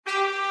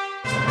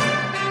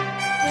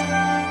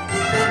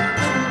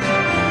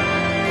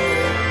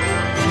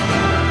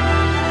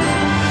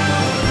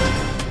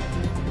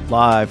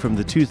Live from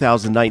the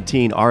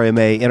 2019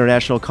 RMA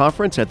International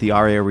Conference at the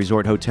Aria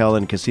Resort Hotel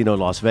and Casino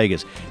in Las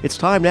Vegas. It's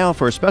time now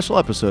for a special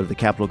episode of the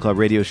Capital Club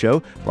Radio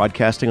Show,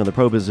 broadcasting on the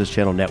Pro Business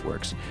Channel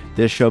networks.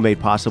 This show made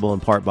possible in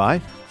part by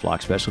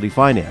Flock Specialty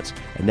Finance.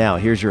 And now,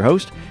 here's your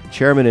host,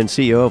 Chairman and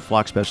CEO of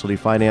Flock Specialty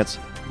Finance,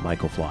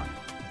 Michael Flock.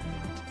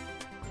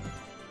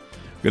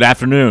 Good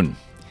afternoon.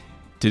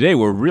 Today,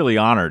 we're really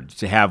honored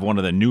to have one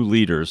of the new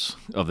leaders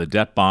of the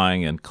debt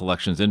buying and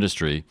collections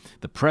industry,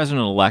 the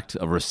president-elect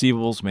of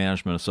Receivables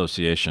Management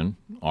Association,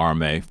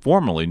 RMA,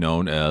 formerly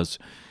known as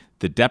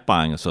the Debt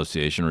Buying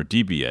Association, or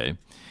DBA.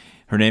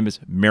 Her name is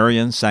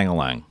Marian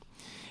Sangalang.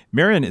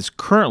 Marian is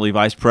currently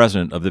vice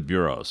president of the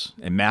bureaus,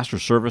 a master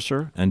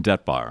servicer and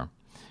debt buyer.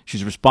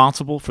 She's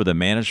responsible for the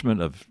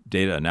management of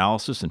data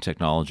analysis and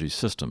technology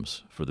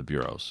systems for the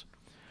bureaus.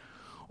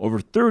 Over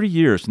 30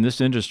 years in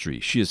this industry,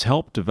 she has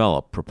helped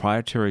develop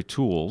proprietary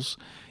tools,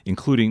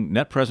 including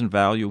net present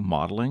value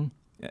modeling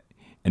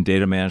and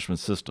data management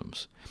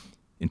systems.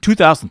 In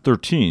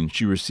 2013,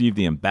 she received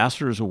the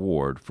Ambassador's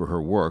Award for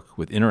her work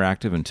with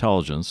interactive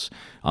intelligence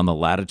on the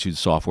Latitude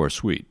software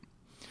suite.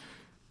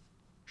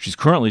 She's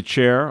currently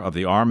chair of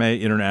the RMA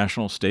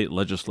International State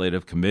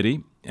Legislative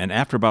Committee, and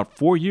after about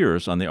 4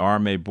 years on the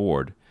RMA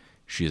board,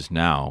 she is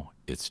now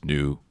its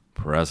new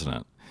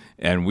president.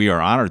 And we are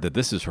honored that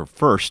this is her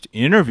first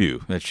interview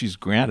that she's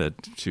granted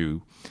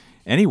to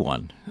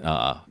anyone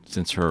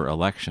since her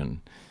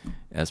election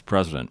as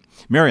president.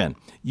 Marian,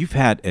 you've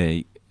had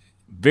a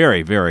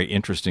very, very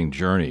interesting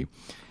journey.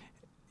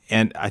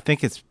 And I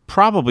think it's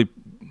probably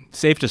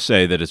safe to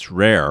say that it's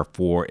rare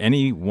for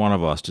any one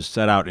of us to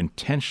set out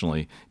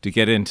intentionally to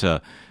get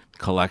into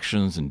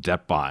collections and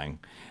debt buying.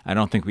 I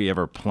don't think we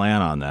ever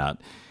plan on that.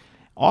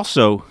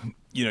 Also,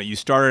 you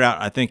started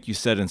out, I think you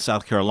said, in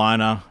South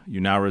Carolina. You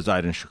now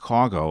reside in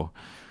Chicago.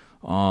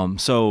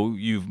 So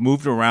you've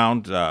moved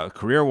around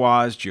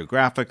career-wise,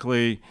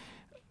 geographically.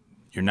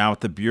 You're now at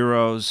the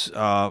bureaus.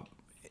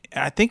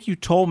 I think you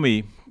told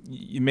me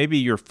maybe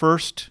your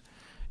first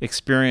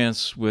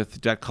experience with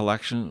debt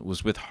collection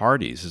was with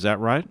Hardee's. Is that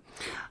right?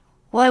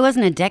 Well, I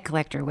wasn't a debt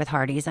collector with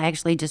Hardee's. I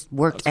actually just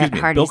worked at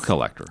Hardee's. Bill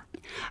collector.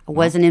 I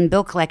wasn't in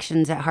bill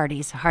collections at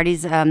Hardee's.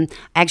 Hardee's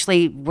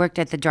actually worked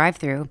at the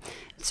drive-thru.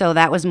 So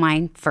that was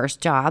my first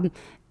job,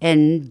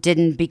 and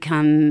didn't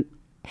become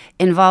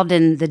involved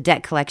in the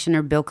debt collection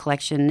or bill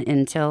collection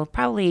until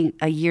probably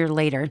a year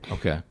later.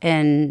 Okay.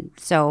 And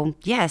so,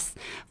 yes,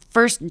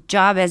 first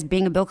job as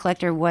being a bill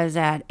collector was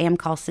at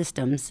Amcol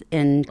Systems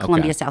in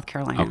Columbia, South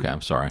Carolina. Okay,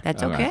 I'm sorry.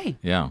 That's okay. Okay.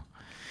 Yeah.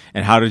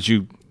 And how did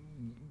you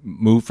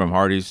move from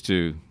Hardee's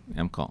to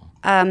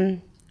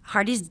Amcol?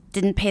 Hardee's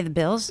didn't pay the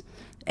bills.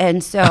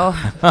 And so,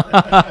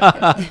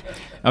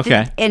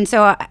 okay. And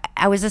so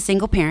I was a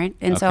single parent,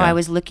 and so I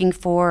was looking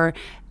for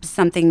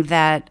something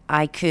that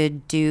I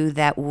could do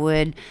that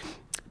would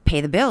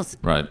pay the bills.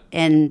 Right.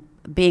 And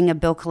being a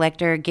bill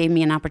collector gave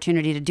me an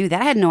opportunity to do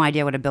that. I had no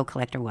idea what a bill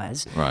collector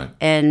was. Right.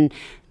 And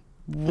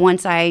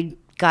once I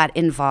got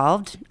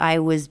involved, I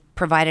was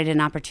provided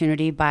an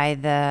opportunity by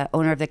the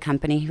owner of the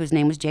company, whose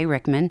name was Jay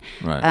Rickman.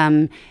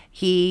 Right.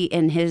 He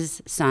and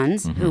his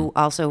sons, who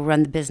also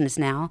run the business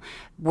now,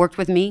 worked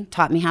with me,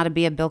 taught me how to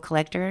be a bill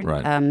collector,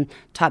 right.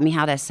 Taught me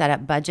how to set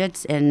up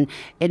budgets, and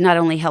it not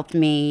only helped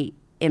me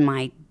in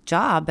my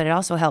job, but it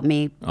also helped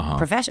me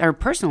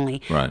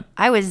personally. Right.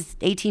 I was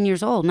 18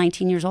 years old,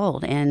 19 years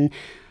old, and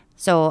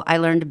so I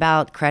learned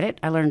about credit.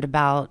 I learned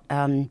about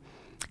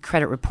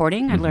credit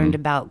reporting. I learned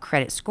about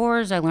credit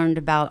scores. I learned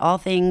about all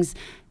things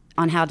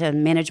on how to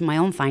manage my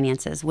own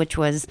finances, which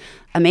was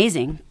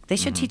amazing. They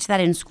should teach that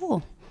in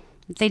school.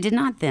 They did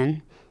not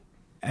then.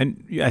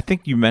 And I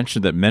think you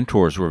mentioned that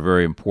mentors were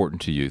very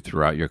important to you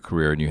throughout your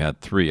career, and you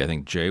had 3. I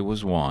think Jay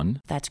was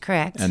one. That's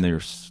correct. And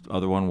the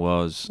other one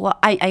was? Well,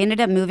 I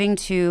ended up moving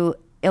to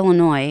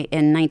Illinois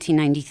in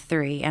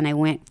 1993, and I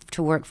went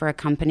to work for a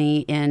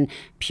company in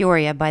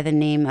Peoria by the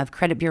name of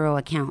Credit Bureau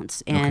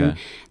Accounts. And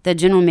the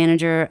general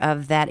manager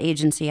of that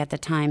agency at the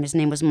time, his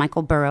name was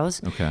Michael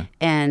Burrows. Okay.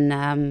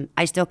 And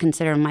I still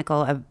consider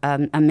Michael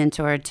a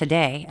mentor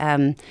today.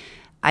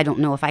 I don't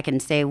know if I can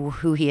say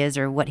who he is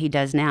or what he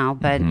does now,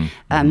 but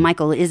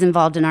Michael is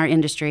involved in our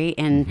industry,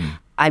 and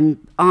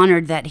I'm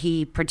honored that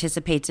he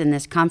participates in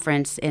this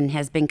conference and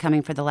has been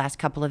coming for the last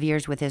couple of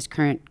years with his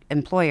current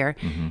employer.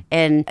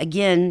 And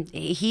again,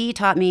 he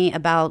taught me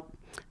about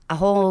a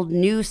whole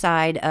new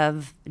side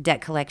of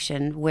debt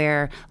collection,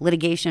 where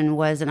litigation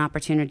was an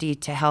opportunity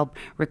to help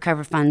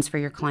recover funds for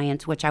your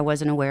clients, which I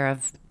wasn't aware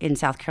of in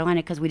South Carolina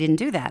because we didn't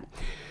do that.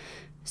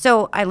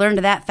 So I learned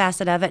that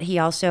facet of it. He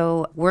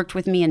also worked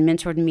with me and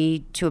mentored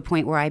me to a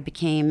point where I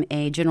became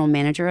a general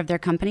manager of their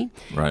company.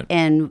 Right.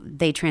 And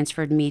they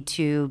transferred me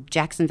to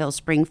Jacksonville,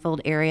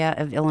 Springfield area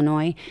of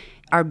Illinois.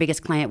 Our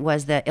biggest client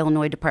was the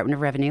Illinois Department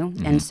of Revenue.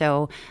 And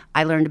so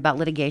I learned about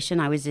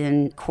litigation. I was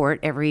in court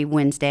every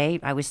Wednesday.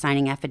 I was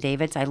signing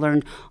affidavits. I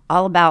learned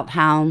all about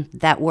how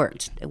that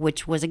worked,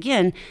 which was,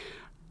 again,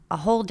 a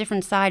whole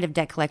different side of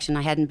debt collection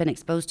I hadn't been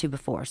exposed to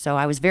before. So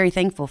I was very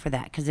thankful for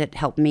that because it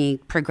helped me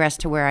progress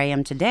to where I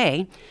am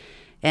today.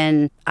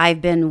 And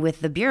I've been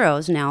with the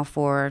bureaus now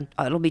for,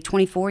 it'll be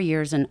 24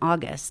 years in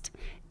August.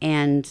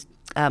 And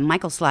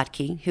Michael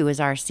Slotke, who is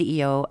our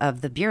CEO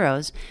of the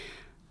bureaus,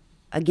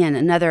 again,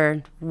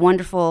 another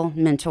wonderful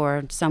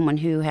mentor, someone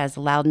who has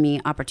allowed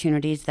me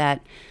opportunities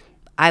that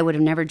I would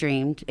have never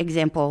dreamed.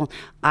 Example,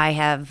 I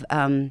have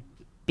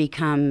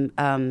become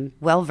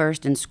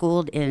well-versed and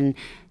schooled in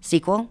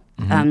SQL.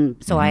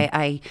 So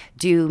I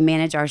do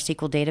manage our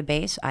SQL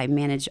database. I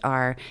manage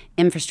our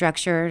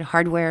infrastructure,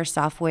 hardware,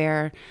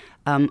 software,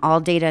 all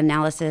data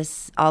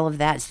analysis, all of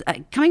that.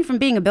 Coming from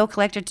being a bill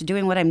collector to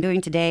doing what I'm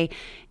doing today,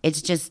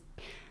 it's just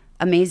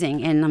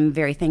amazing, and I'm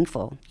very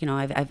thankful. You know,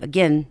 I've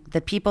again,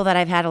 the people that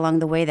I've had along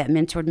the way that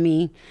mentored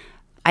me,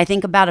 I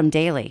think about them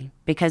daily,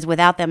 because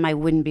without them, I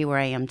wouldn't be where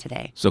I am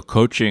today. So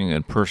coaching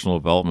and personal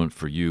development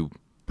for you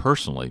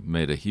personally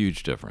made a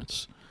huge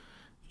difference.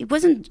 It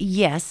wasn't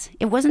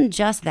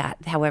just that,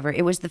 however.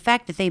 It was the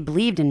fact that they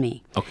believed in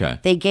me. Okay.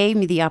 They gave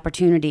me the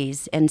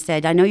opportunities and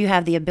said, I know you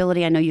have the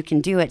ability, I know you can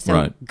do it,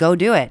 so go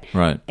do it.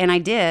 Right. And I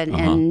did.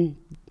 And,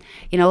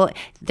 you know,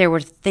 there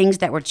were things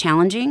that were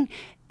challenging.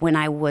 When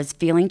I was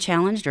feeling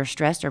challenged or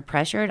stressed or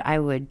pressured, I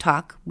would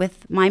talk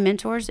with my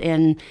mentors,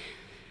 and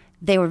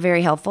they were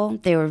very helpful.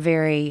 They were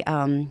very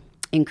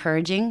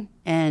encouraging,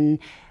 and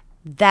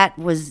that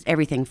was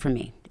everything for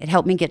me. It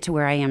helped me get to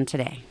where I am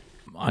today.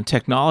 On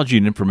technology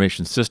and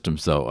information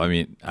systems, though, I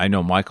mean, I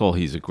know Michael,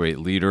 he's a great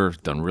leader,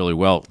 done really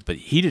well, but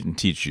he didn't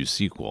teach you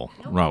SQL.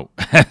 No.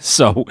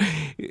 So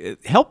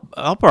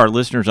help our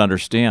listeners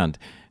understand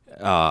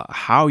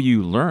how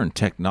you learn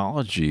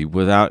technology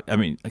without, I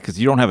mean, because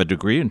you don't have a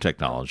degree in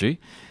technology.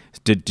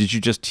 Did you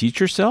just teach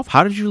yourself?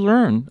 How did you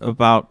learn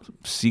about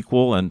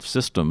SQL and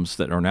systems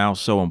that are now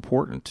so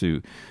important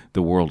to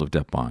the world of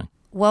debt buying?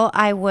 Well,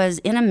 I was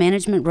in a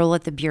management role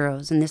at the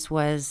bureaus, and this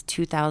was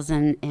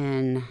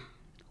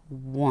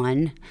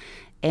 2001,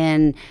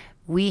 and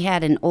we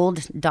had an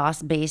old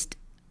DOS-based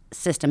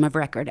system of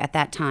record at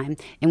that time,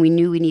 and we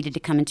knew we needed to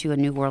come into a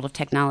new world of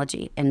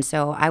technology. And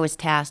so I was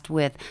tasked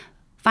with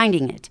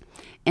finding it.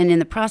 And in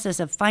the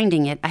process of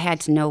finding it, I had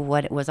to know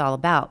what it was all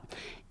about.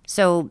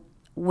 So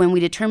when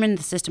we determined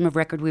the system of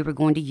record we were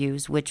going to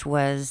use, which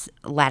was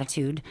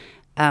Latitude,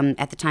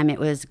 at the time it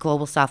was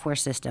Global Software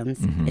Systems.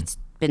 It's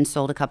been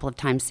sold a couple of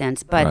times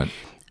since. But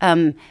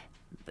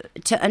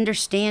to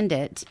understand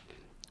it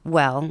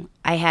well,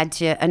 I had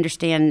to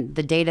understand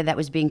the data that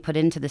was being put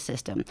into the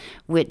system,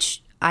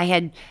 which I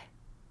had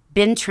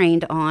been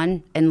trained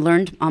on and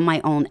learned on my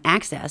own.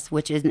 Access,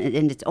 which is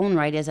in its own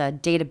right is a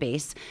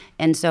database.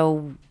 And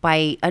so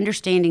by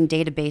understanding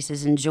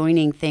databases and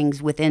joining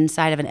things within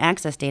inside of an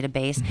Access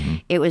database,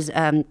 it was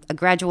a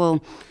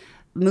gradual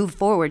move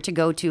forward to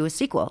go to a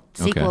SQL.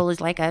 SQL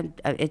is like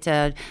it's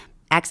a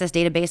Access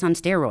database on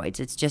steroids.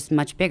 It's just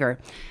much bigger.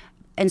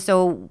 And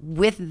so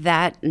with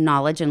that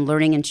knowledge and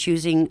learning and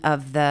choosing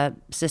of the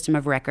system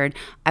of record,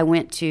 I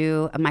went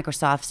to a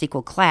Microsoft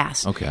SQL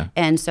class.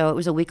 And so it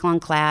was a week-long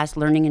class,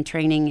 learning and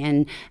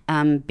training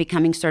and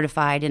becoming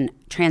certified in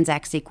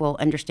Transact SQL,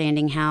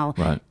 understanding how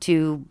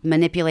to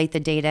manipulate the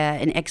data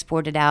and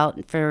export it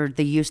out for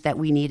the use that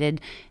we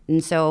needed.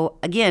 And so,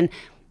 again,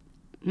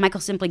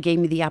 Michael simply gave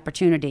me the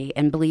opportunity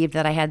and believed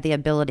that I had the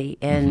ability.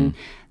 And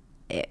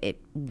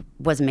it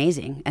was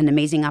amazing, an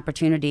amazing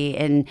opportunity,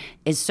 and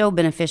is so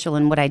beneficial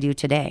in what I do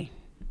today.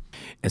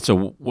 And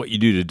so what you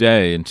do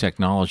today in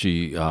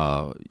technology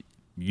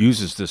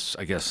uses this,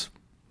 I guess,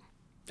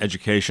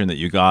 education that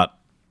you got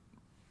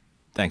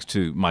thanks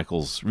to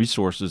Michael's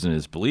resources and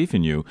his belief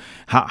in you.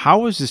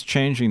 How is this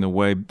changing the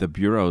way the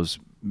bureaus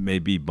may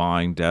be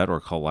buying debt or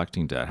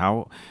collecting debt?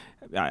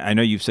 I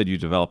know you've said you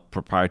develop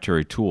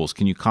proprietary tools.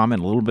 Can you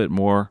comment a little bit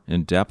more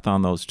in depth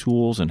on those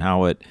tools and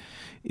how it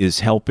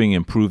is helping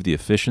improve the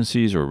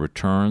efficiencies or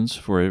returns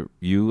for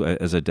you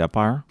as a debt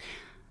buyer?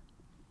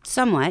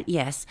 Somewhat,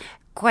 yes.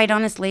 Quite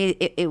honestly,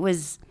 it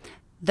was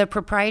the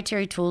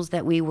proprietary tools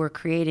that we were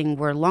creating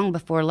were long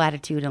before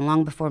Latitude and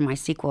long before my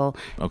SQL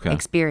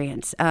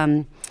experience.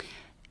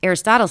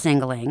 Aristotle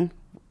Sangling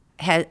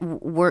had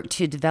worked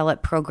to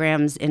develop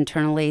programs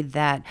internally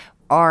that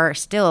are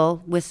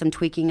still, with some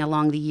tweaking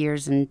along the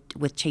years and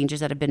with changes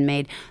that have been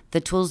made,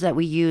 the tools that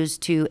we use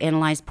to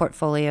analyze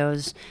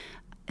portfolios.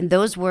 And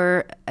those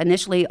were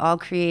initially all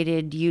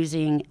created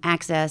using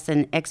Access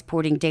and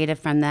exporting data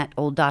from that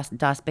old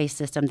DOS-based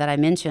system that I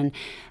mentioned.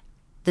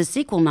 The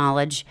SQL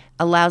knowledge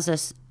allows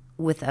us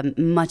with a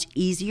much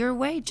easier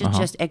way to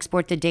just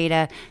export the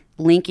data,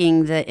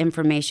 linking the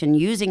information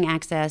using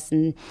Access.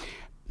 And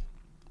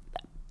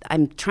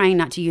I'm trying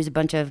not to use a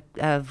bunch of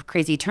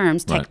crazy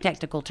terms,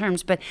 technical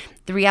terms, but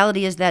the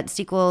reality is that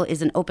SQL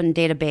is an open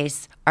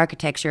database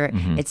architecture.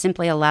 It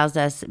simply allows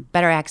us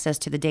better access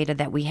to the data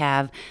that we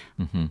have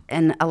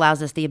and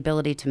allows us the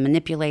ability to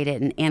manipulate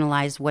it and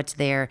analyze what's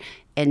there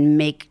and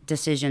make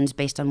decisions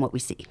based on what we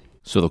see.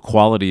 So the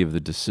quality of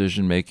the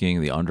decision-making,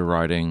 the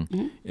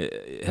underwriting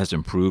has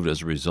improved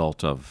as a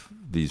result of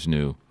these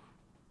new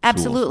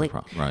Absolutely.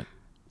 tools. Right.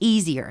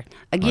 Easier.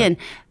 Again,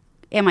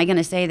 am I going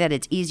to say that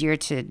it's easier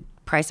to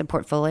price a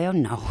portfolio?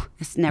 No,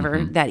 it's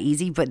never that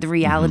easy. But the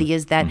reality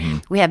is that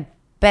we have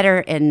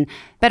better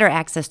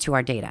access to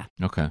our data.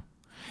 Okay.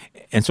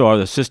 And so are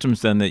the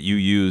systems then that you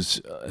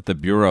use at the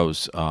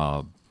bureaus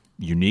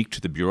unique to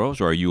the bureaus,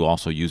 or are you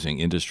also using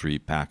industry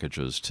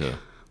packages to...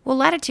 Well,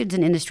 Latitude's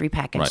an industry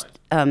package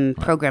Right.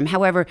 program.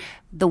 However,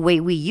 the way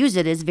we use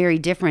it is very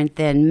different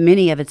than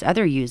many of its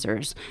other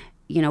users.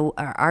 You know,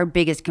 our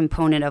biggest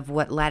component of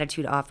what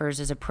Latitude offers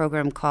is a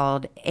program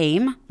called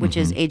AIM, which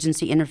is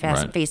Agency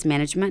Interface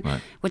Management,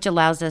 which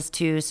allows us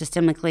to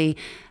systemically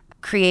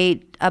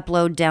create,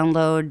 upload,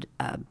 download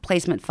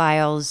placement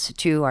files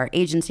to our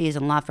agencies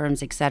and law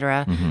firms, et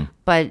cetera.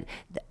 But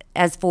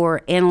as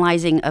for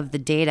analyzing of the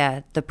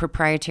data, the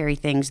proprietary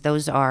things,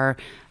 those are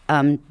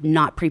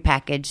not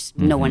prepackaged.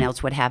 No one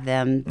else would have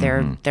them.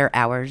 They're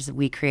ours.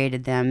 We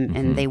created them,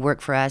 and they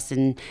work for us.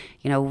 And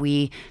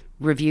we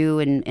review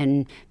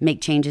and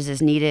make changes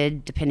as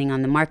needed depending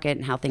on the market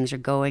and how things are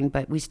going.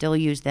 But we still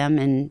use them,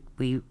 and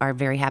we are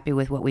very happy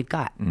with what we've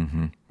got.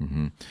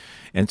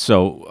 And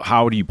so,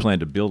 how do you plan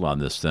to build on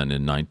this then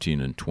in 19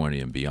 and 20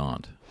 and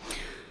beyond?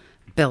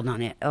 Build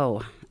on it.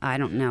 Oh, I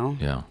don't know.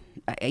 Yeah.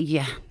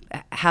 Yeah.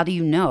 How do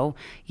you know?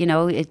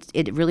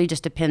 It really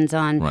just depends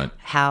on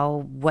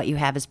how what you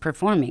have is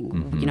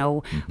performing.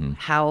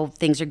 How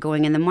things are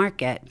going in the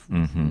market.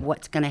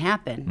 What's going to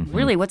happen?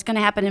 Really, what's going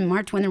to happen in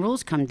March when the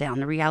rules come down?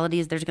 The reality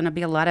is there's going to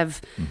be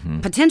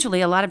potentially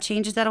a lot of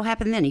changes that'll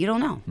happen then. You don't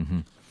know.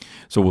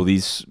 So will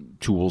these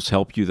tools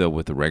help you though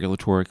with the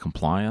regulatory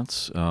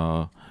compliance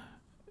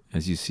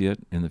as you see it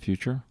in the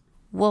future?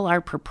 Will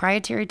our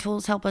proprietary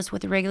tools help us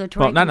with the regulatory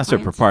compliance? Well, not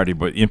necessarily proprietary,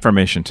 but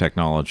information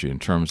technology in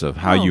terms of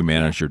how you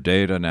manage your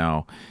data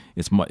now.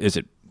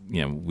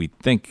 We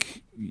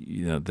think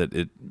that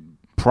it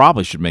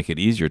probably should make it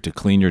easier to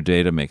clean your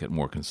data, make it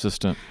more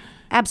consistent.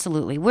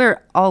 Absolutely.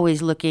 We're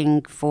always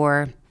looking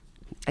for,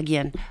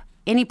 again,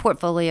 any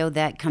portfolio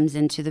that comes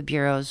into the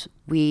bureaus,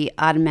 we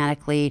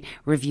automatically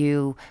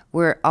review.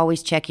 We're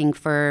always checking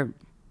for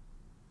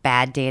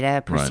bad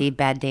data, perceived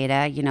bad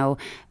data,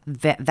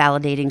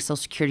 validating Social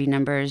Security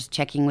numbers,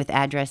 checking with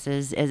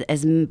addresses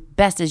as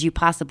best as you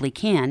possibly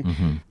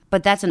can.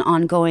 But that's an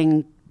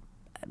ongoing,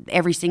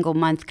 every single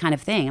month kind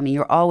of thing. I mean,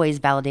 you're always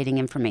validating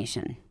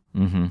information.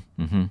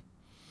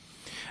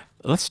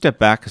 Let's step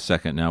back a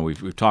second now.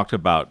 We've talked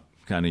about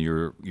kind of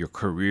your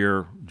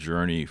career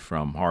journey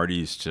from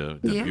Hardee's to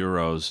the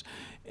bureaus.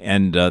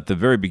 And at the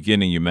very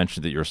beginning, you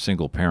mentioned that you're a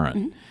single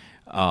parent.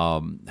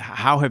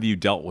 How have you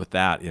dealt with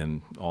that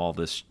in all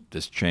this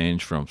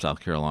change from South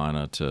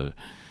Carolina to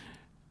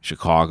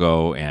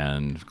Chicago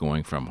and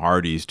going from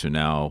Hardee's to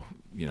now,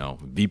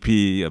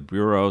 VP of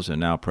bureaus and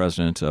now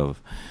president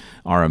of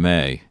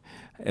RMA?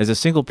 As a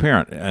single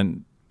parent,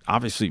 and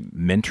obviously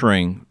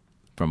mentoring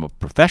from a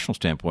professional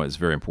standpoint is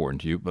very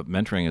important to you, but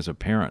mentoring as a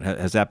parent,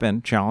 has that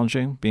been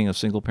challenging, being a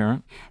single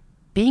parent?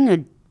 Being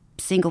a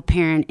single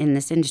parent in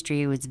this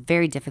industry was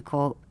very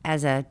difficult.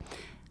 As a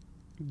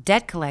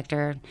debt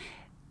collector,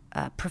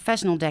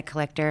 professional debt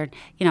collector,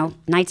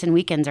 nights and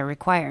weekends are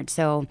required.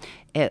 So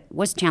it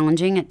was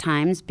challenging at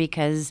times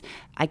because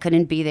I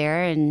couldn't be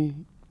there.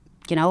 And,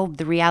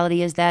 the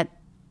reality is that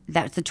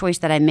that's the choice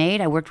that I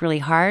made. I worked really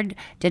hard,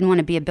 didn't want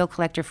to be a bill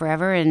collector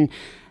forever, and,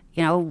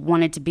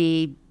 wanted to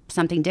be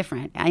something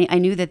different. I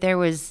knew that there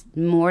was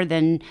more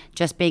than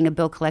just being a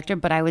bill collector,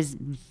 but I was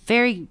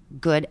very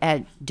good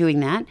at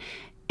doing that.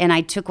 And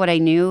I took what I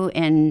knew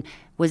and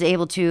was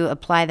able to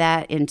apply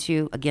that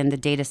into, again, the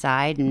data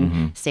side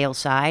and sales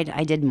side.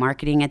 I did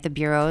marketing at the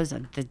bureaus.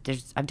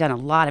 I've done a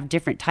lot of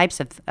different types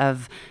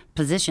of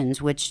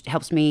positions, which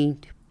helps me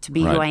to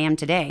be who I am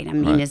today. I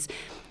mean,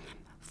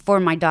 for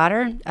my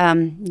daughter,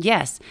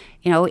 yes,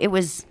 it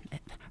was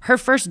her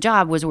first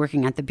job was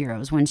working at the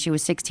bureaus when she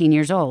was 16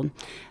 years old.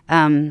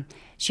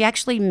 She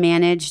actually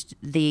managed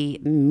the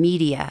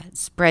media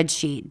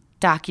spreadsheet,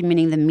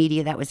 documenting the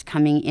media that was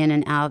coming in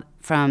and out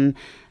from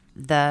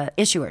the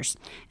issuers.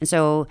 And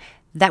so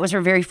that was her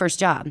very first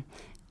job.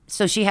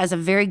 So she has a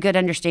very good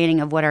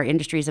understanding of what our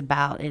industry is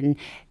about. And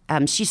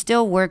she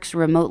still works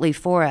remotely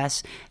for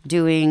us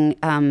doing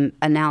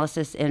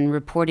analysis and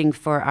reporting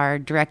for our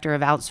director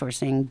of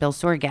outsourcing, Bill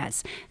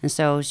Sorgatz. And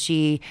so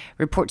she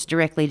reports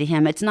directly to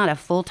him. It's not a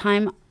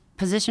full-time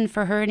position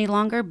for her any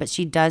longer, but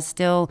she does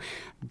still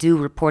do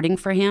reporting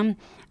for him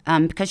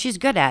because she's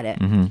good at it.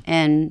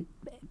 And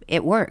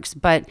it works.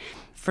 But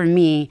for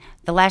me,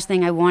 the last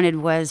thing I wanted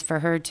was for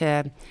her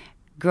to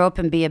grow up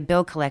and be a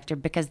bill collector,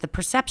 because the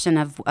perception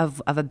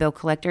of a bill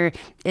collector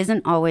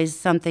isn't always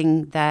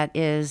something that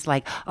is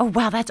like, oh,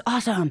 wow, that's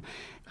awesome.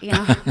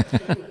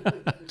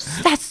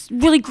 That's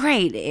really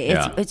great.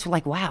 It's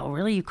like, wow,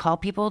 really? You call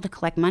people to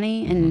collect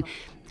money?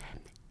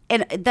 And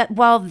that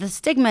while the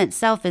stigma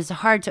itself is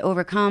hard to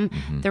overcome,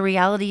 the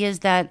reality is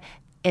that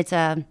it's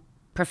a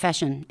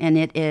profession, and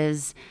it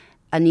is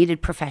a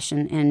needed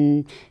profession.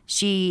 And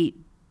she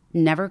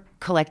never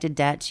collected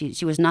debt.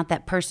 She was not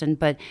that person,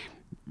 but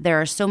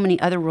there are so many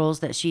other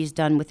roles that she's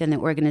done within the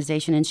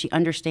organization, and she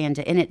understands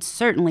it. And it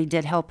certainly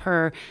did help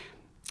her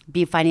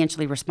be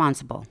financially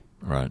responsible.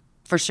 Right.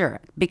 for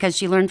sure, because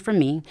she learned from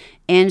me,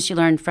 and she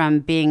learned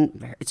from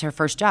it's her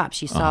first job.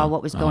 She saw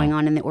what was going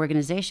on in the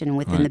organization and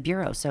within the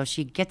bureau, so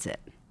she gets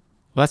it.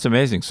 Well, that's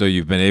amazing. So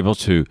you've been able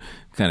to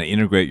kind of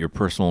integrate your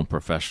personal and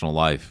professional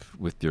life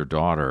with your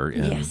daughter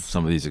in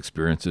some of these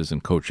experiences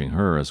and coaching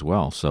her as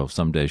well. So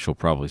someday she'll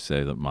probably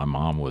say that my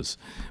mom was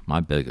my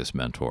biggest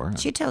mentor.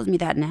 She tells me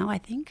that now, I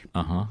think.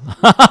 Uh-huh.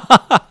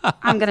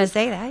 I'm going to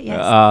say that, yes.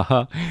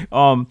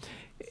 Uh-huh.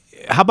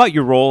 How about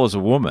your role as a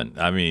woman?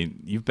 I mean,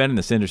 you've been in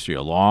this industry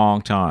a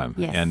long time.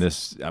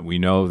 Yes. And we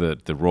know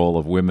that the role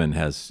of women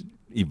has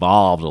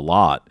evolved a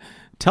lot.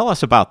 Tell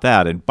us about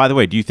that. And by the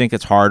way, do you think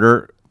it's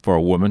harder for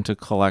a woman to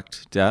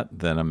collect debt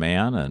than a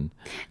man? And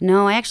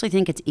no, I actually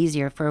think it's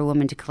easier for a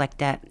woman to collect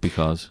debt.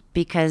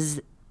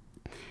 Because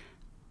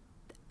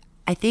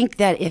I think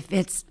that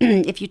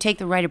if you take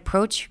the right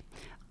approach,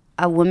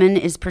 a woman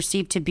is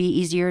perceived to be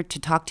easier to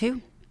talk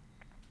to.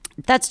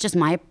 That's just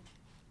my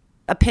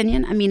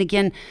opinion. I mean,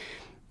 again,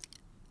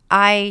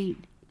 I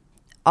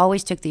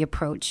always took the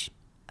approach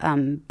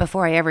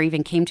before I ever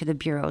even came to the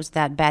bureaus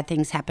that bad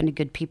things happen to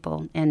good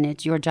people, and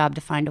it's your job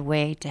to find a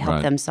way to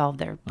help them solve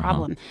their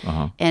problem.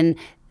 And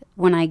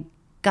when I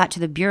got to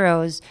the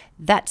bureaus,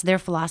 that's their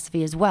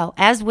philosophy as well,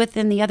 as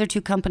within the other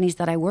two companies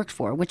that I worked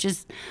for, which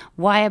is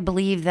why I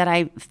believe that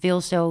I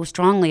feel so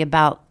strongly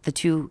about the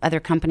two other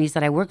companies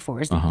that I work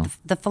for. Is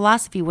the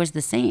philosophy was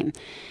the same.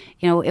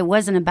 You know, it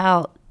wasn't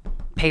about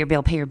pay your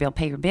bill, pay your bill,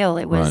 pay your bill.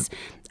 It was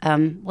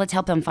let's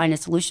help them find a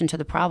solution to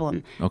the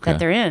problem that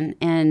they're in.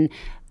 And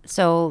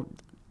so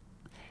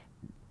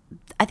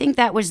I think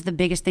that was the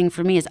biggest thing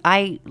for me is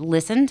I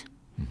listened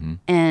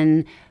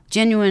and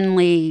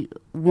genuinely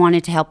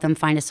wanted to help them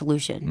find a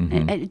solution.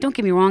 And don't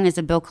get me wrong, as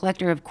a bill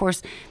collector, of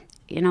course,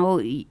 you know,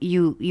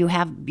 you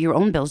have your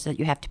own bills that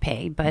you have to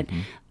pay, but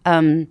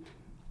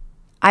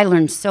I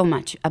learned so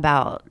much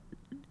about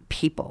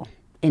people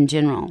in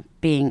general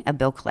being a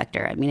bill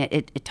collector. I mean,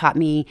 it taught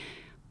me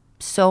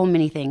so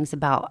many things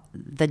about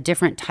the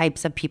different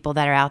types of people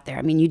that are out there.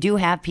 I mean, you do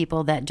have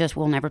people that just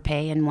will never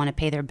pay and want to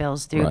pay their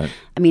bills through.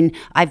 I mean,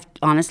 I've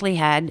honestly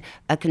had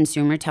a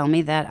consumer tell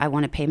me that I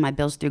want to pay my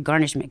bills through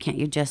garnishment. Can't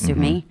you just sue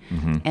me?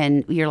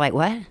 And you're like,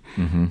 what?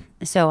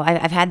 So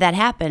I've had that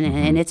happen,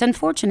 and it's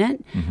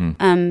unfortunate.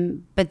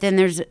 But then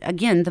there's,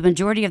 again, the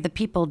majority of the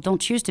people don't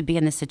choose to be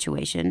in this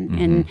situation.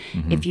 And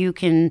if you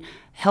can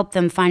help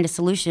them find a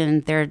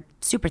solution, they're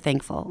super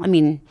thankful. I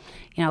mean,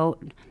 you know,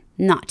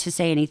 not to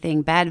say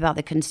anything bad about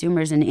the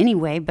consumers in any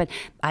way, but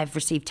I've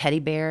received teddy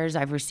bears,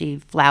 I've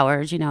received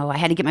flowers. You know, I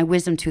had to get my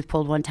wisdom tooth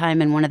pulled one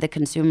time, and one of the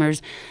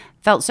consumers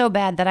felt so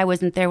bad that I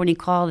wasn't there when he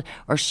called,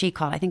 or she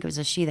called. I think it was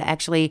a she that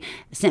actually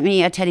sent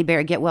me a teddy bear,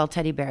 a get well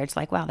teddy bear. It's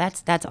like, wow,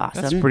 that's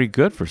awesome. That's pretty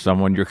good for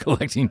someone you're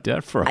collecting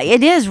debt from.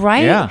 It is,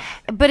 right? Yeah.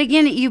 But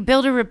again, you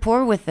build a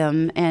rapport with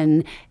them,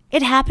 and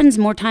it happens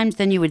more times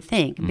than you would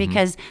think,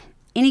 because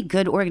any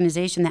good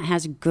organization that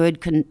has good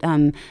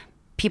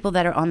people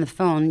that are on the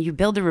phone, you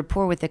build a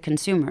rapport with the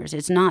consumers.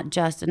 It's not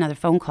just another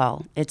phone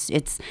call.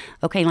 It's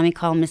okay, let me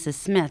call Mrs.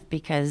 Smith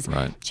because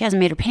she hasn't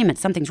made her payment.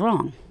 Something's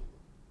wrong.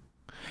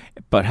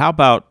 But how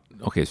about,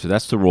 okay, so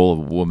that's the role of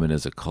a woman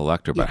as a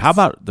collector, but how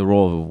about the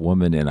role of a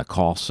woman in a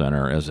call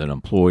center as an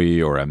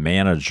employee or a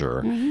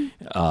manager?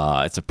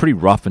 It's a pretty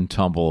rough and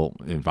tumble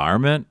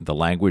environment. The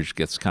language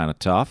gets kind of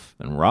tough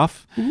and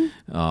rough.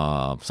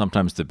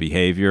 Sometimes the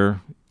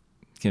behavior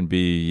can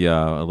be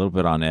a little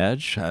bit on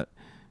edge.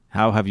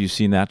 How have you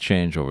seen that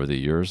change over the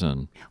years?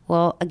 And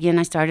well, again,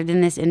 I started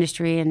in this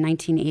industry in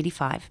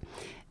 1985.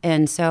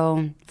 And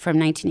so from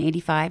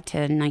 1985 to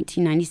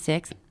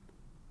 1996,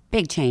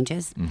 big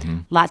changes.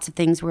 Lots of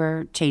things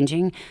were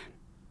changing.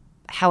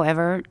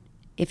 However,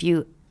 if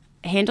you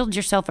handled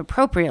yourself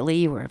appropriately,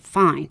 you were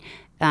fine.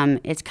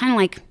 It's kind of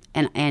like,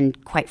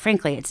 and quite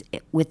frankly,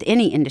 with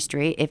any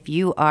industry, if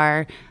you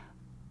are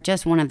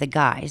just one of the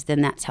guys,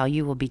 then that's how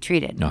you will be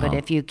treated. But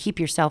if you keep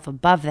yourself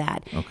above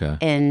that,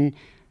 and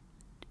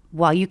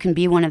while you can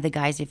be one of the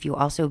guys, if you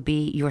also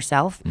be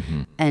yourself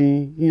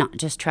and not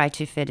just try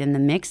to fit in the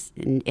mix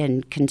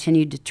and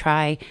continue to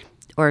try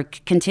or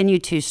continue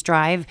to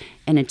strive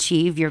and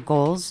achieve your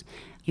goals,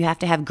 you have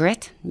to have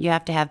grit, you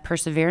have to have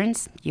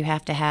perseverance, you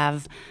have to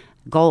have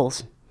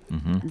goals.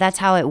 That's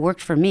how it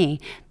worked for me.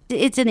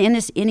 It's in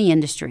any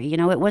industry. You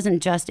know, it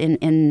wasn't just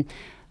in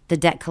the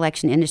debt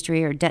collection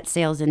industry or debt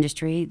sales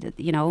industry.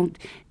 You know,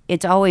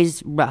 it's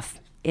always rough.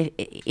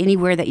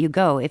 Anywhere that you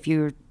go, if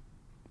you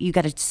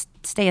got to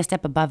stay a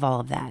step above all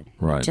of that.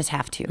 Just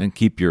have to. And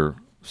keep your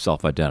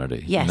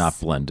self-identity. Yes. Not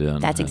blend in.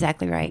 That's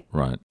exactly right.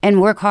 Right. And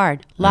work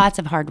hard. Lots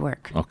of hard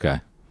work. Okay.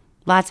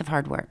 Lots of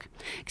hard work.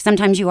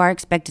 Sometimes you are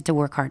expected to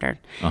work harder.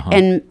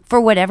 And for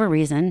whatever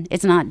reason,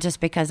 it's not just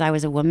because I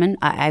was a woman.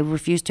 I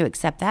refuse to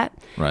accept that.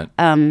 Right.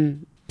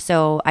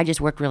 So I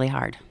just worked really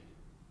hard.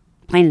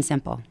 Plain and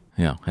simple.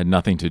 Yeah. Had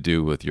nothing to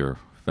do with your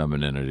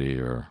femininity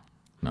or...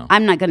 No.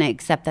 I'm not going to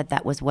accept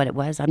that was what it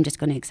was. I'm just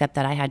going to accept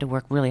that I had to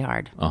work really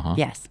hard.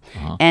 Yes.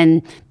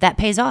 And that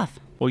pays off.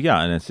 Well,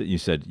 yeah. And you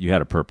said you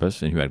had a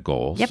purpose and you had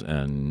goals.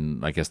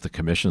 And I guess the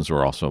commissions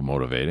were also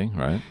motivating,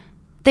 right?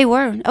 They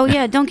were. Oh,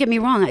 yeah, don't get me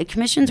wrong.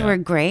 Commissions were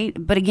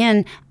great. But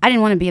again, I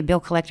didn't want to be a bill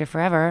collector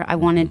forever. I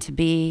wanted to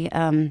be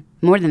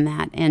more than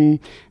that. And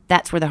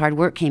that's where the hard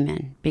work came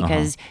in.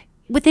 Because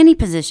with any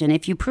position,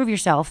 if you prove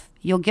yourself,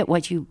 you'll get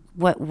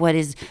what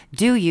is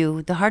due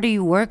you. The harder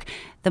you work,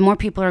 the more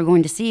people are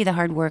going to see the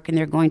hard work, and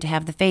they're going to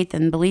have the faith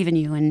and believe in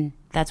you. And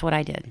that's what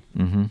I did.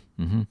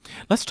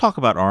 Let's talk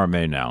about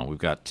RMA now. We've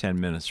got 10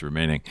 minutes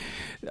remaining.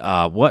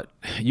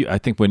 I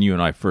think when you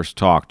and I first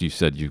talked, you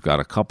said you've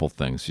got a couple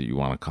things that you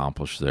want to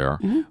accomplish there.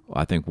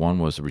 I think one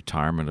was the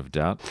retirement of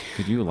debt.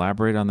 Could you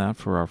elaborate on that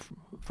for our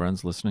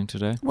friends listening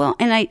today? Well,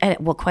 and I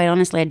quite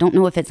honestly, I don't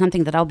know if it's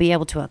something that I'll be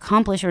able to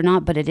accomplish or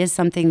not, but it is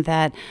something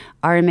that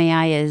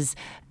RMAI is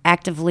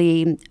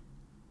actively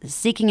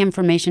seeking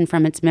information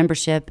from its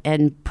membership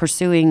and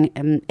pursuing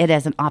it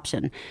as an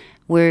option.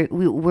 We've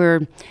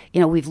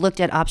looked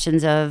at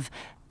options of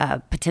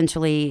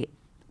potentially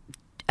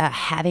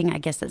having, I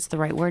guess that's the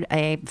right word,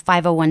 a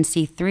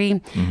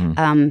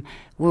 501c3.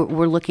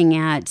 We're looking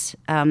at.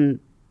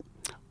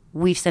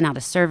 We've sent out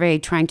a survey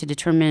trying to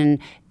determine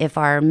if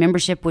our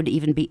membership would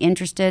even be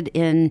interested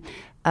in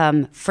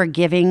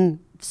forgiving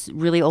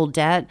really old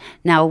debt.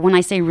 Now, when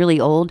I say really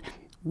old,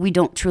 we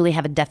don't truly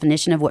have a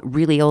definition of what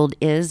really old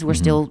is. We're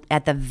still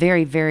at the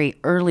very, very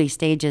early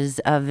stages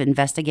of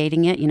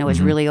investigating it.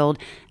 Is really old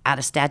out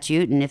of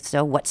statute? And if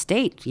so, what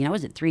state?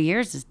 Is it 3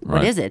 years?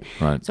 What is it?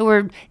 Right. So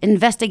we're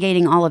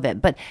investigating all of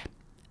it. But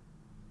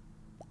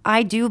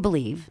I do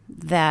believe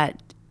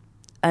that,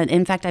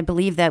 in fact, I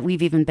believe that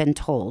we've even been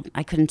told,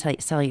 I couldn't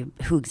tell you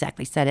who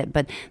exactly said it,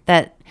 but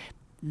that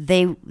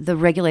the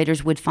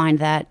regulators would find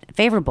that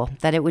favorable,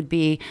 that it would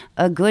be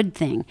a good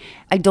thing.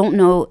 I don't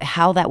know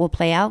how that will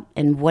play out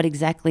and what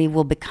exactly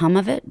will become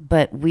of it,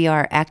 but we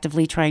are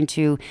actively trying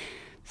to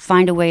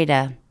find a way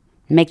to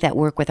make that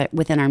work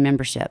within our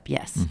membership,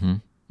 yes.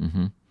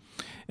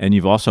 And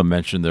you've also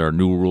mentioned there are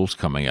new rules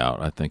coming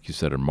out. I think you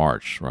said in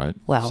March, right?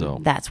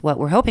 Well, that's what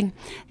we're hoping.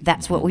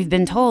 That's what we've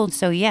been told.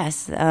 So,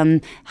 yes,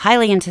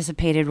 highly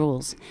anticipated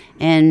rules.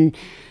 And,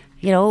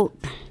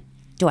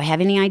 do I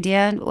have any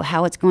idea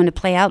how it's going to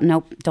play out?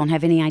 Nope, don't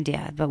have any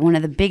idea. But one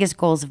of the biggest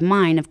goals of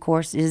mine, of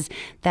course, is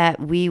that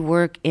we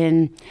work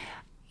in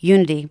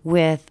unity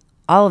with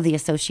all of the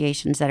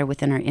associations that are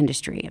within our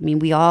industry. I mean,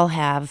 we all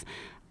have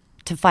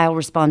to file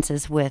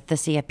responses with the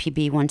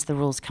CFPB once the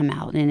rules come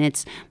out. And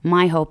it's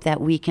my hope that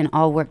we can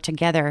all work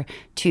together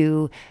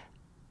to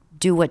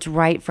do what's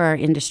right for our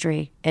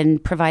industry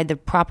and provide the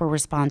proper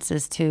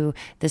responses to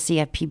the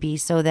CFPB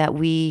so that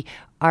we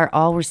are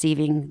all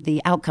receiving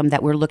the outcome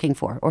that we're looking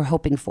for or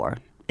hoping for.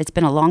 It's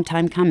been a long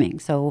time coming,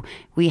 so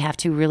we have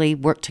to really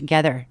work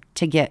together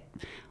to get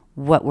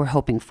what we're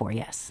hoping for,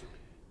 yes.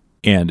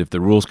 And if the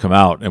rules come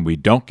out and we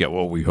don't get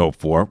what we hope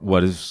for,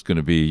 what is going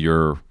to be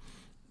your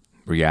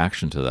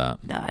reaction to that?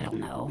 I don't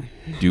know.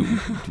 Do you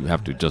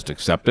have to just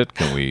accept it?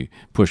 Can we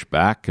push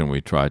back? Can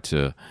we try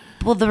to...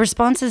 Well, the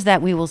responses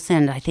that we will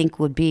send, I think,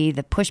 would be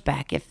the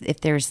pushback.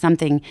 If there's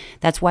something,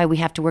 that's why we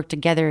have to work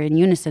together in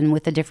unison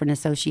with the different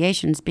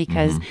associations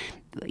because,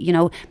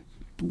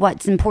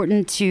 what's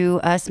important to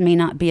us may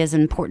not be as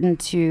important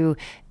to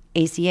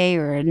ACA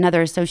or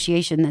another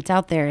association that's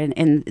out there.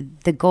 And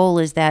the goal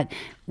is that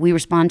we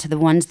respond to the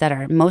ones that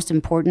are most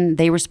important.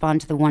 They respond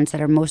to the ones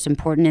that are most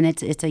important. And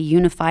it's a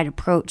unified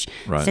approach,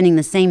 sending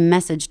the same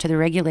message to the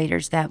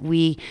regulators that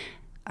we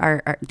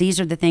these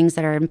are the things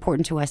that are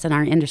important to us in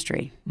our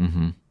industry.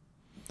 Is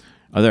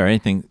there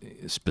anything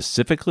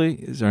specifically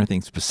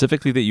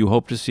that you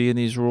hope to see in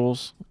these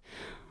rules?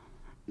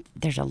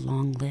 There's a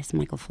long list,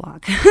 Michael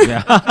Flock.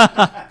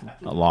 A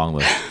long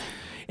list.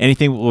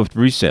 Anything with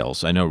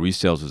resales? I know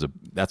resales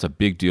that's a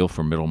big deal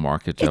for middle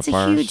market jet buyers. It's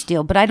a huge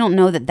deal, but I don't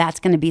know that that's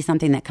going to be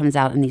something that comes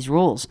out in these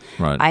rules.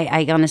 Right.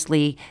 I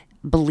honestly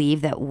believe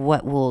that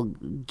what we'll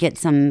get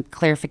some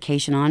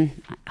clarification on,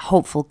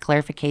 hopeful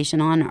clarification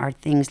on, are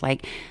things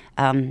like,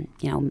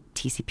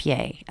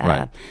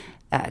 TCPA,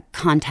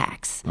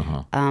 contacts,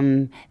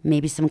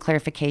 maybe some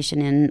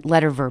clarification in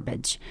letter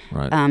verbiage.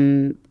 Right.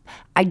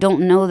 I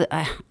don't know that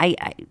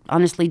I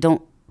honestly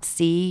don't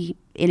see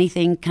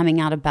anything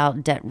coming out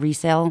about debt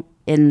resale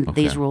in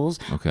these rules.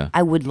 Okay.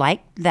 I would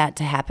like that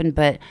to happen,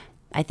 but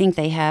I think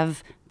they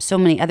have so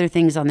many other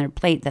things on their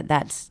plate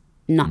that's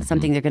not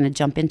something they're going to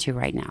jump into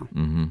right now.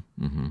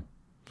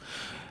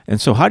 And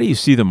so how do you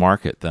see the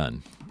market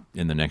then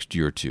in the next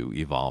year or two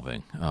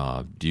evolving?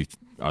 Are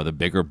the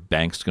bigger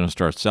banks going to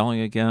start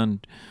selling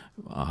again?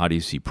 How do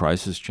you see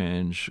prices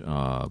change?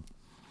 Well,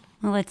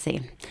 let's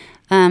see.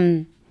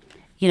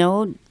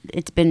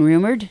 It's been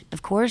rumored,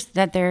 of course,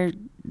 that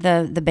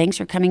the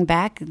banks are coming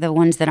back. The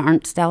ones that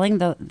aren't selling,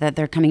 that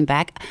they're coming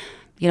back.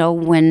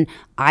 When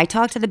I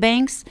talk to the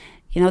banks,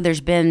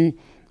 there's been,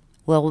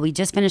 well, we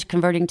just finished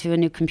converting to a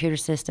new computer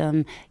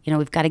system.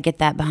 We've got to get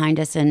that behind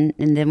us, and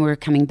then we're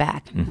coming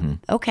back.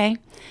 Okay.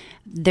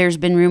 There's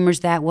been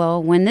rumors that,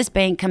 well, when this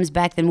bank comes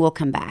back, then we'll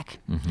come back.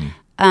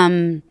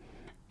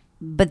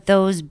 But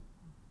those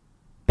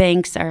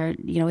banks are,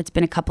 it's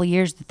been a couple of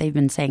years that they've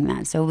been saying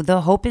that. So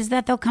the hope is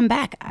that they'll come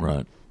back.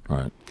 Right.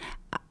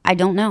 I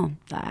don't know.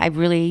 I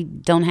really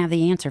don't have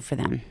the answer for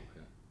them.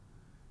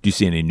 Do you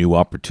see any new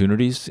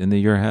opportunities in the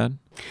year ahead?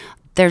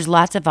 There's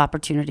lots of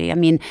opportunity. I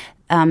mean,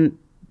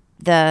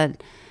 the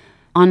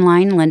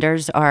online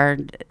lenders are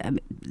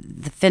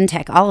the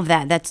fintech, all of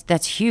that.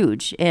 That's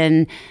huge,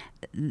 and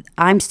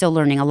I'm still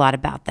learning a lot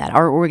about that.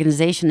 Our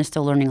organization is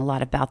still learning a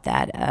lot about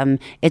that.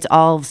 It's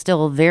all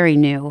still very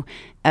new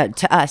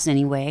to us,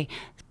 anyway.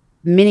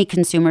 Many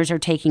consumers are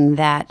taking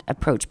that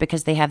approach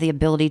because they have the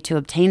ability to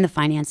obtain the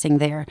financing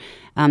there.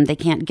 They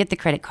can't get the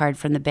credit card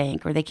from the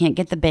bank, or they can't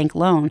get the bank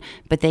loan,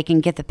 but they can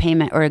get the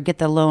payment or get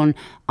the loan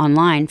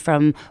online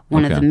from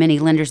one of the many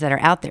lenders that are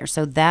out there.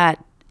 So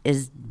that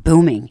is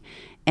booming.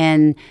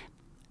 And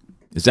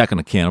is that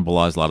going to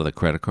cannibalize a lot of the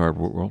credit card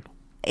world?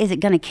 Is it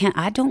going to?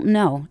 I don't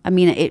know. I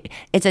mean,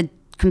 it's a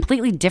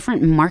completely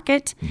different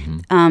market.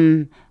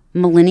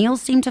 Millennials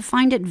seem to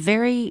find it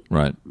very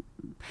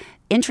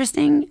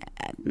interesting.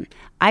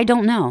 I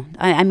don't know.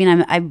 I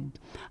mean,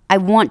 I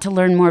want to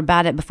learn more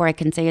about it before I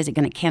can say, is it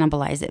going to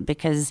cannibalize it?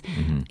 Because,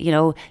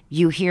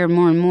 you hear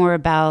more and more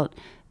about,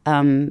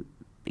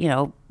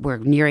 we're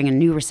nearing a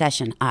new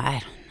recession.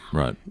 I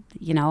don't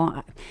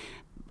know.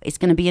 It's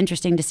going to be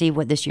interesting to see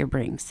what this year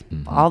brings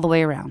all the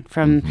way around,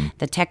 from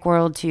the tech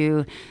world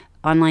to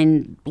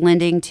online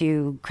lending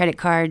to credit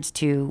cards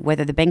to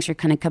whether the banks are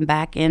going to come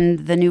back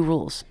and the new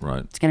rules.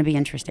 Right. It's going to be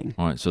interesting.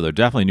 All right. So there are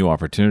definitely new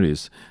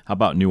opportunities. How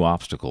about new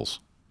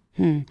obstacles?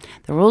 The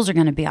rules are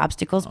going to be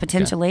obstacles,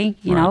 potentially.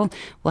 You know,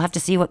 we'll have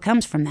to see what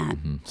comes from that.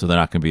 So they're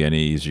not going to be any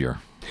easier.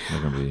 They're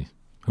going to be,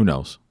 who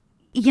knows?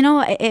 You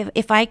know,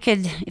 if I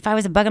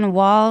was a bug on a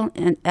wall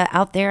and,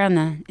 out there in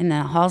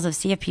the halls of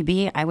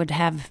CFPB, I would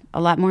have a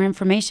lot more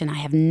information. I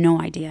have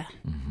no idea.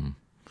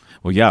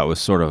 Well, yeah, it was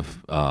sort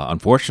of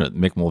unfortunate.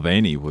 Mick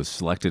Mulvaney was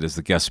selected as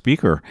the guest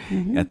speaker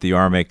at the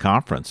RMA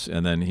conference,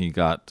 and then he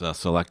got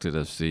selected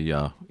as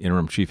the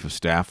interim chief of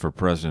staff for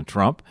President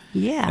Trump.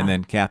 Yeah. And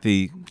then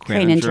Kathy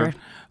Kraninger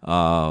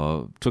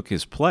took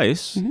his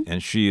place,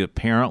 and she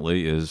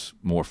apparently is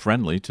more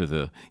friendly to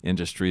the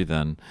industry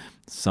than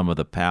some of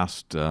the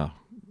past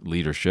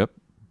leadership,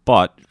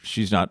 but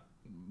she's not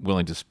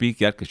willing to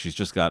speak yet because she's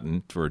just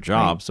gotten to her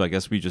job. So I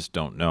guess we just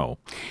don't know.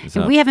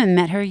 We haven't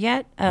met her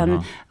yet.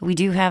 We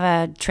do have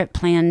a trip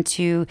planned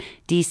to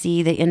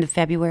D.C. the end of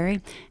February,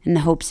 and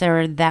the hopes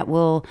are that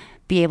we'll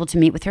be able to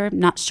meet with her.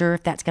 Not sure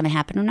if that's going to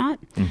happen or not,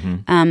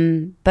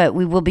 but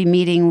we will be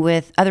meeting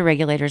with other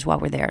regulators while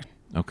we're there.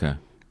 Okay.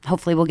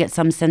 Hopefully we'll get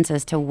some sense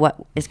as to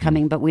what is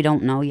coming, but we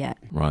don't know yet.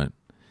 Right.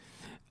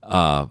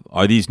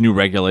 Are these new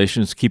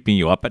regulations keeping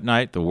you up at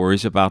night, the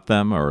worries about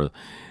them, or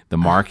the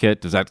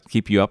market? Does that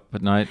keep you up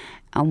at night?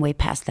 I'm way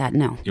past that.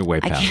 No. You're way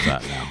past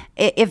that now.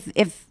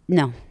 If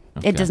no,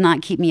 it does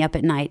not keep me up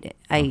at night.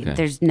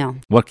 There's no.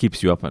 What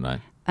keeps you up at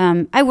night?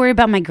 I worry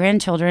about my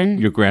grandchildren.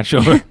 Your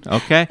grandchildren?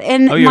 Okay.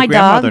 And you're my a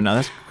grandmother dog. now.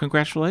 That's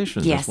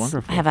congratulations. Yes. That's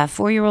wonderful. I have a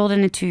 4-year-old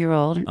and a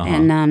 2-year-old,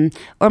 and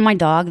or my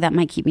dog that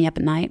might keep me up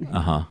at night.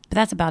 But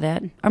that's about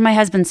it. Or my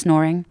husband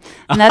snoring.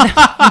 I'm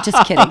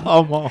just kidding.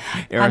 Oh, well,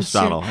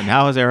 Aristotle. And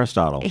how is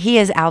Aristotle? He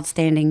is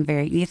outstanding.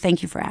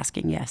 Thank you for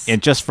asking. Yes.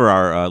 And just for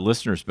our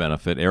listeners'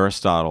 benefit,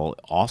 Aristotle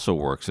also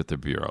works at the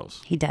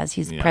bureaus. He does.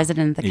 He's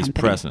president of the company.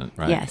 He's president,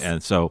 right? Yes.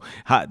 And so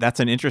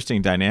that's an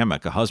interesting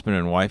dynamic, a husband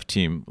and wife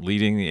team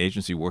leading the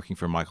agency, working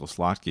for Michael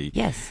Slotky.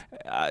 Yes.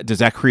 Does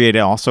that create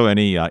also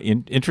any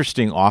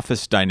interesting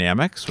office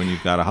dynamics when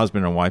you've got a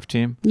husband and wife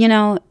team?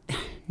 No,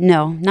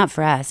 not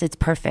for us. It's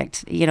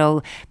perfect.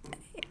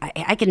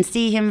 I can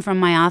see him from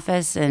my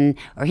office,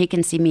 or he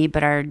can see me,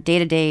 but our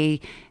day-to-day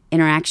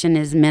interaction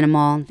is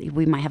minimal.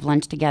 We might have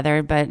lunch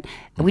together, but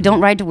we don't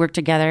ride to work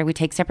together. We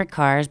take separate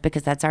cars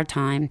because that's our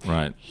time.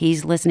 Right.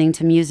 He's listening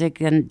to music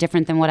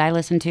different than what I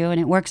listen to, and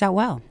it works out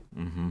well.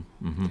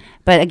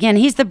 But again,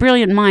 he's the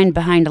brilliant mind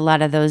behind a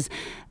lot of those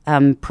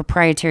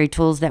proprietary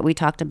tools that we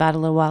talked about a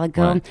little while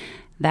ago.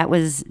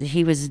 Right.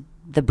 He was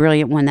the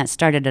brilliant one that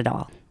started it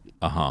all.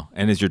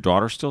 And is your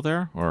daughter still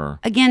there, or?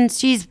 Again,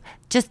 she's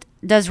just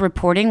does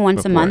reporting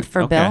once a month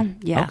for Bill.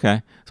 Yeah.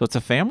 Okay. So it's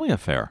a family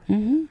affair.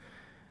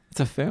 It's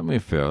a family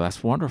affair.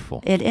 That's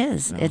wonderful. It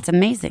is. Yeah. It's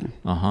amazing.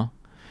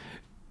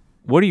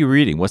 What are you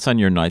reading? What's on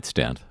your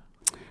nightstand?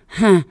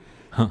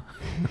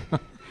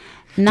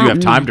 Do you have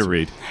time to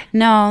read?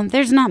 No,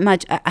 there's not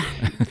much.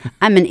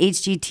 I'm an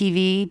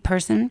HGTV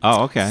person.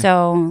 Oh, okay.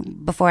 So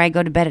before I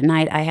go to bed at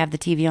night, I have the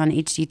TV on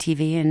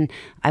HGTV, and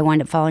I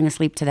wind up falling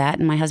asleep to that.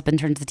 And my husband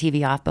turns the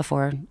TV off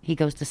before he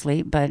goes to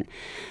sleep. But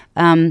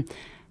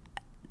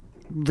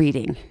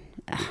reading.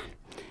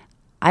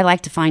 I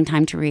like to find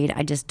time to read.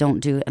 I just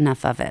don't do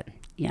enough of it.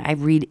 I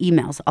read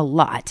emails a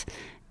lot.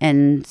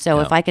 And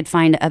so if I could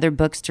find other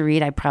books to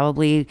read, I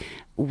probably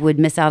would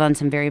miss out on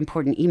some very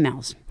important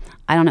emails.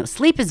 I don't know.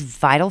 Sleep is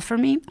vital for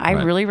me. I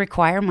really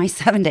require my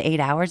 7 to 8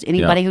 hours.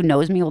 Anybody who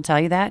knows me will tell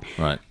you that.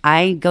 Right.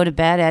 I go to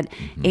bed at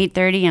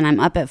 8:30 and I'm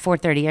up at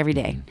 4:30 every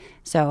day.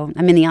 So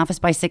I'm in the office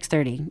by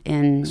 6:30.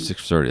 And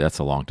 6:30, that's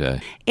a long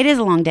day. It is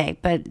a long day,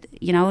 but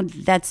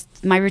that's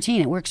my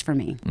routine. It works for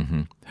me.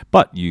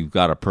 But you've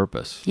got a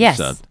purpose. Yes.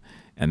 You said,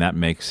 and that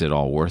makes it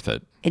all worth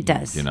it. It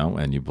does.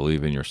 And you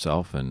believe in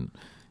yourself, and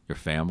your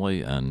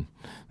family, and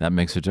that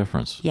makes a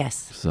difference. Yes.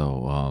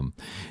 So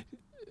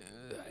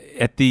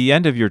at the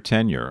end of your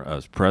tenure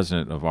as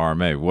president of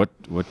RMA,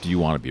 what do you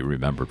want to be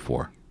remembered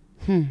for?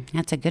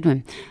 That's a good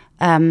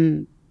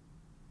one.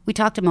 We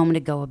talked a moment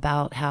ago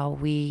about how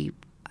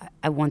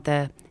I want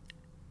the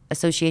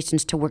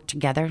associations to work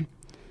together.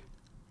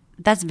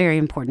 That's very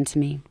important to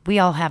me. We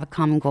all have a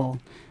common goal.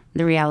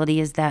 The reality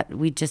is that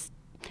we just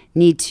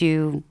need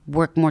to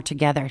work more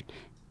together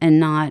and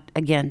not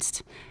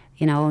against.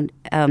 We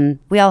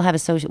all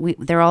have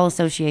they're all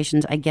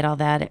associations. I get all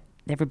that.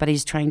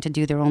 Everybody's trying to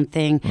do their own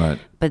thing. Right.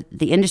 But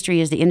the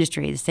industry is the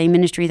industry. The same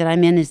industry that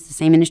I'm in is the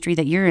same industry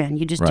that you're in.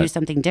 You just do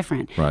something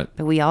different. Right.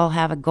 But we all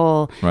have a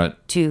goal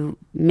to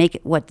make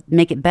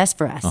it best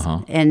for us.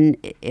 And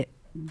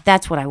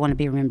that's what I want to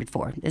be remembered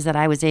for, is that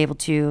I was able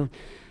to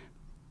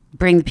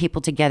bring the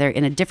people together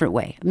in a different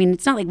way. I mean,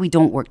 it's not like we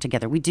don't work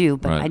together. We do,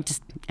 but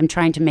I'm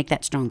trying to make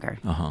that stronger.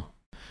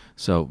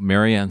 So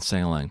Marianne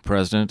Salang,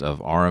 president of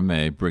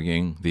RMA,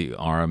 bringing the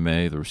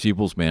RMA, the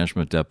Receivables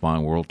Management Debt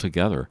Buying world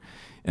together.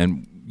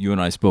 And you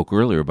and I spoke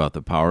earlier about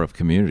the power of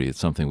community. It's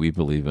something we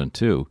believe in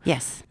too.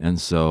 Yes.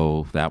 And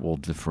so that will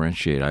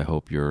differentiate, I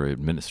hope, your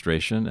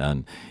administration.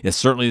 And it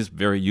certainly is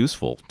very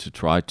useful to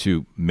try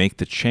to make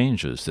the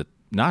changes that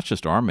not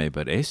just RMA,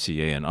 but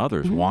ACA and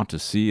others want to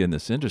see in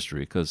this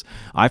industry, because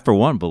I, for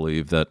one,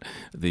 believe that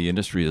the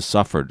industry has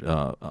suffered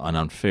an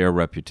unfair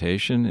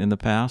reputation in the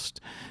past.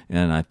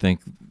 And I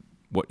think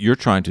what you're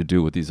trying to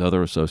do with these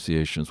other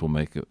associations will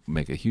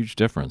make a huge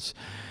difference.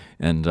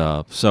 And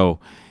so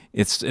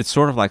it's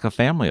sort of like a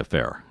family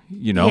affair,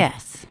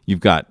 Yes.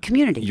 You've got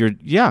community.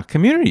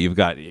 Community. You've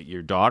got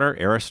your daughter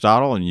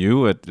Aristotle and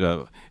you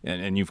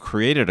and you've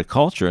created a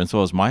culture, and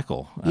so has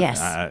Michael. Yes,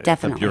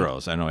 definitely. At the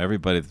bureaus, I know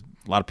everybody.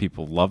 A lot of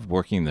people love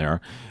working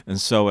there,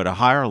 and so at a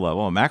higher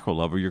level, a macro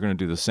level, you're going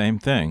to do the same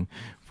thing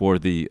for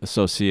the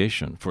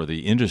association, for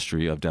the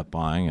industry of debt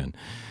buying and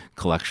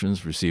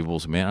collections,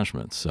 receivables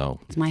management. So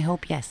it's my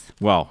hope. Yes.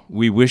 Well,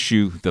 we wish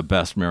you the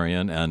best,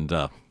 Marianne, and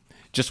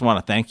just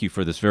want to thank you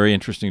for this very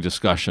interesting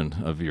discussion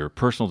of your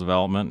personal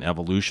development and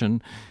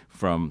evolution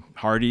from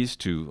Hardee's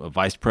to a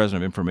vice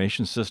president of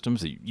information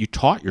systems. You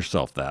taught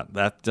yourself that.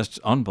 That's just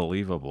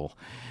unbelievable.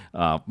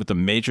 With a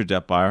major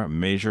debt buyer, a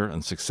major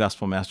and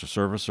successful master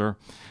servicer,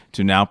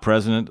 to now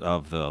president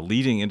of the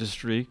leading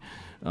industry,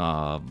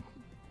 for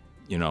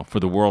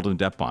the world in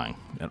debt buying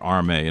at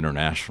RMA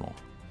International.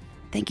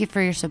 Thank you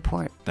for your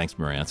support. Thanks,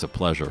 Marianne. It's a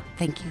pleasure.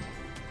 Thank you.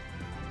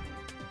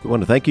 We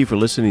want to thank you for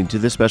listening to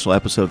this special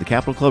episode of the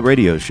Capital Club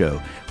Radio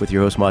Show with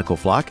your host Michael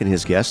Flock and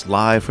his guests,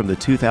 live from the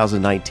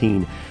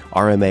 2019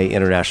 RMA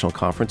International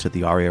Conference at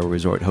the Aria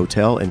Resort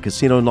Hotel and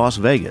Casino in Las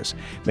Vegas,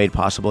 made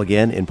possible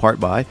again in part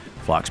by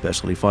Flock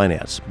Specialty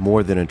Finance,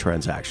 more than a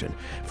transaction.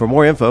 For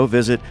more info,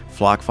 visit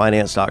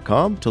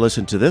flockfinance.com. To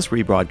listen to this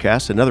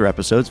rebroadcast and other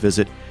episodes,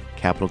 visit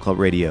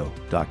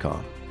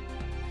capitalclubradio.com.